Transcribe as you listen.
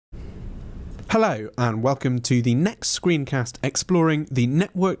Hello and welcome to the next screencast exploring the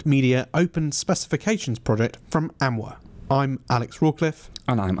Networked Media Open Specifications project from NMOS. I'm Alex Rawcliffe.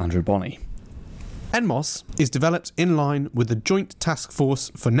 And I'm Andrew Bonney. NMOS is developed in line with the Joint Task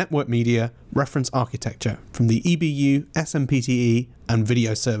Force for Network Media Reference Architecture from the EBU, SMPTE and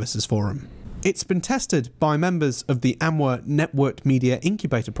Video Services Forum. It's been tested by members of the NMOS Networked Media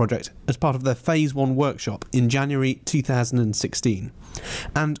Incubator project as part of their Phase 1 workshop in January 2016.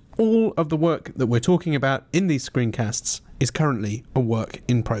 And all of the work that we're talking about in these screencasts is currently a work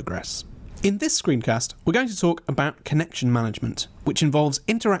in progress. In this screencast, we're going to talk about connection management, which involves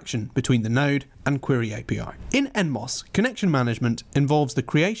interaction between the node and query API. In NMOS, connection management involves the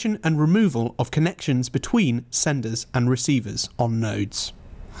creation and removal of connections between senders and receivers on nodes.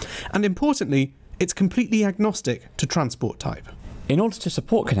 And importantly, it's completely agnostic to transport type. In order to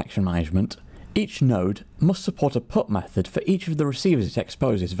support connection management, each node must support a put method for each of the receivers it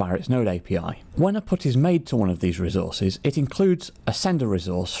exposes via its node API. When a put is made to one of these resources, it includes a sender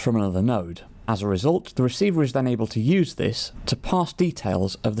resource from another node. As a result, the receiver is then able to use this to parse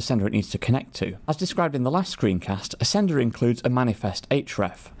details of the sender it needs to connect to. As described in the last screencast, a sender includes a manifest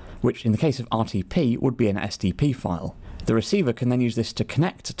href, which in the case of RTP would be an SDP file. The receiver can then use this to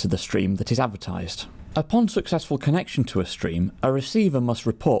connect to the stream that is advertised. Upon successful connection to a stream, a receiver must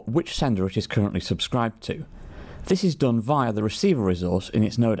report which sender it is currently subscribed to. This is done via the receiver resource in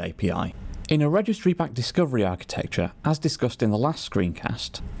its node API. In a registry-backed discovery architecture, as discussed in the last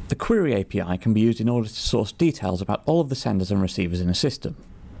screencast, the query API can be used in order to source details about all of the senders and receivers in a system.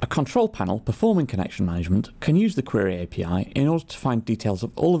 A control panel performing connection management can use the query API in order to find details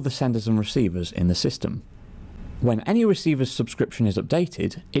of all of the senders and receivers in the system. When any receiver's subscription is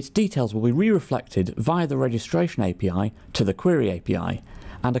updated, its details will be re-reflected via the registration API to the query API,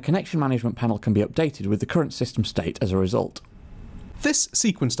 and a connection management panel can be updated with the current system state as a result. This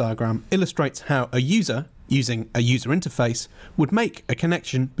sequence diagram illustrates how a user, using a user interface, would make a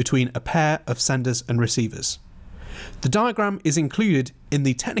connection between a pair of senders and receivers. The diagram is included in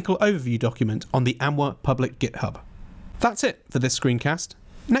the technical overview document on the NMOS public GitHub. That's it for this screencast.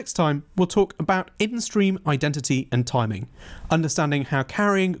 Next time, we'll talk about in-stream identity and timing, understanding how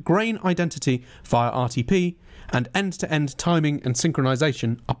carrying grain identity via RTP and end-to-end timing and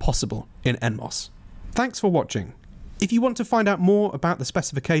synchronization are possible in NMOS. Thanks for watching. If you want to find out more about the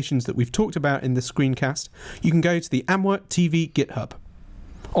specifications that we've talked about in this screencast, you can go to the NMOS TV GitHub.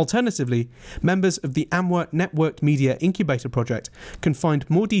 Alternatively, members of the NMOS Networked Media Incubator project can find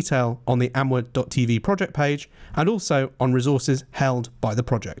more detail on the NMOS.tv project page and also on resources held by the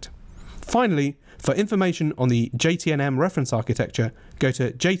project. Finally, for information on the JTNM reference architecture, go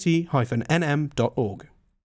to jt-nm.org.